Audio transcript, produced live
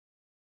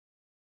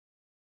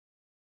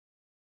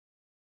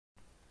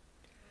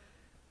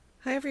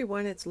Hi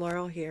everyone, it's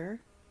Laurel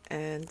here,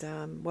 and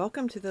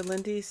welcome to the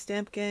Lindy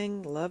Stamp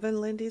Gang Lovin'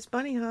 Lindy's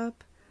Bunny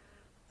Hop.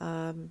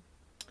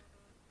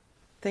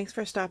 Thanks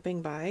for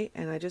stopping by,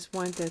 and I just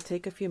wanted to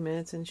take a few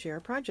minutes and share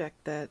a project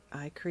that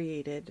I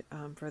created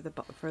for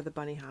the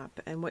Bunny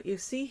Hop. And what you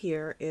see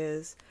here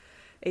is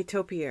a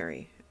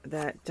topiary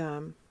that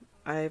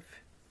I've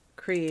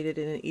created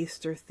in an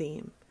Easter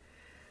theme.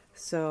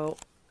 So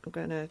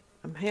I'm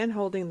hand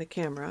holding the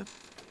camera.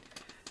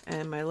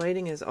 And my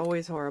lighting is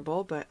always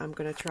horrible, but I'm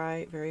going to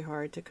try very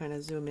hard to kind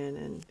of zoom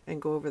in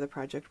and go over the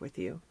project with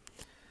you.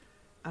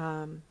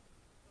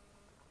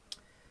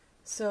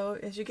 So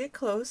as you get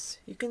close,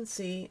 you can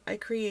see I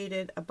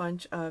created a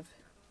bunch of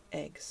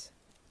eggs.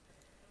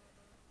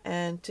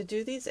 And to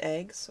do these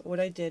eggs, what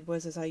I did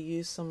was I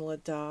used some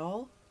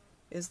Lidl,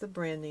 is the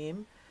brand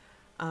name.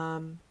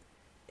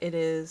 It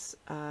is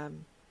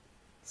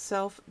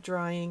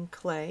self-drying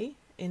clay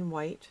in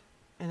white,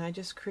 and I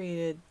just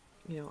created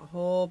a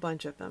whole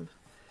bunch of them.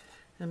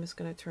 I'm just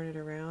going to turn it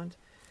around,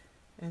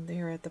 and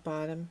there at the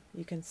bottom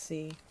you can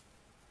see a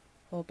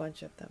whole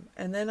bunch of them.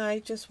 And then I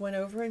just went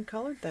over and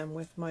colored them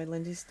with my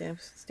Lindy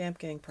Stamp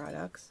Gang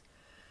products,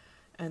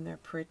 and they're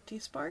pretty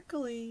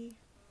sparkly.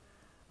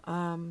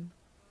 The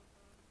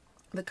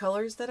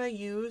colors that I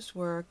used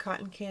were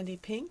Cotton Candy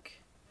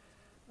Pink,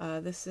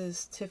 this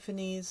is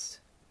Tiffany's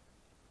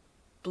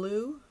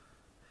Blue,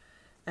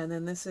 and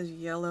then this is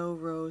Yellow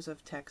Rose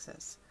of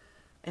Texas.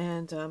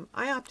 And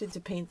I opted to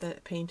paint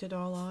it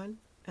all on,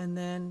 and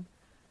then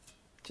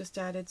just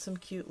added some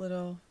cute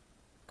little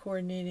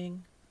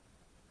coordinating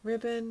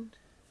ribbon,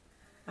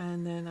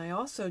 and then I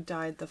also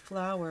dyed the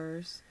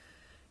flowers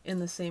in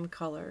the same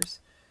colors,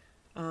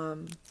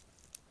 the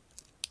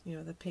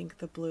pink,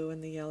 the blue,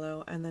 and the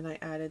yellow, and then I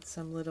added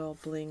some little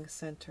bling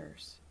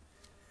centers,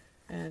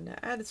 and I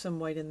added some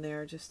white in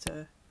there just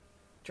to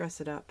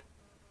dress it up.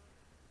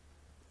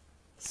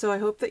 So I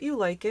hope that you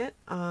like it.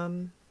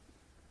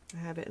 I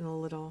have it in a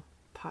little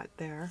pot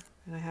there,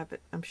 and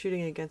I'm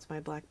shooting against my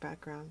black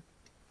background.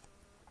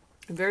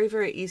 Very,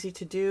 very easy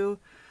to do.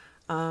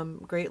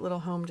 Great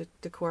little home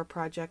decor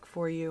project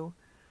for you.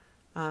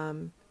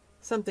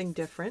 Something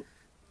different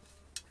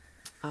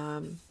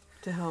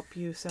to help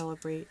you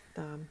celebrate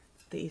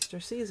the Easter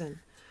season.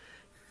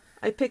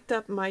 I picked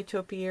up my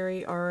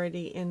topiary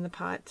already in the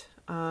pot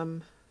at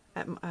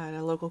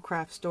a local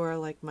craft store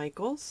like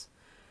Michael's.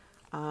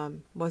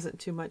 Wasn't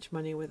too much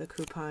money with a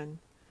coupon.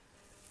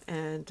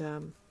 And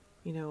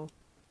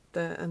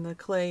the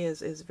clay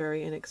is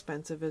very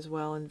inexpensive as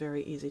well, and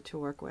very easy to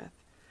work with.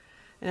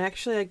 And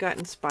actually I got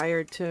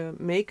inspired to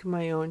make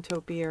my own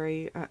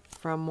topiary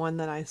from one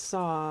that I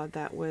saw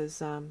that was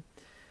kind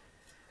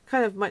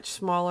of much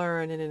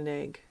smaller and in an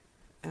egg,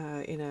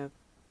 in a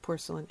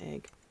porcelain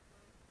egg.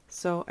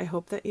 So I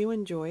hope that you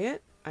enjoy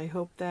it. I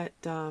hope that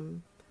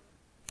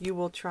you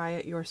will try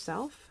it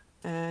yourself.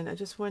 And I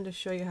just wanted to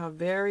show you how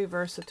very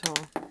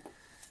versatile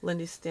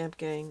Lindy Stamp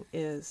Gang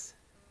is.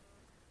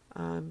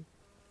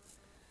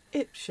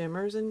 It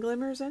shimmers and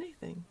glimmers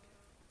anything.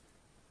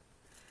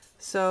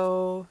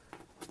 So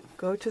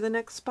go to the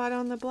next spot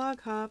on the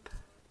blog hop,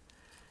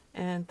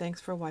 and thanks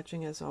for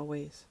watching as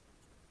always.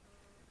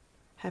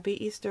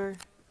 Happy Easter.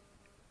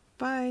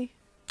 Bye.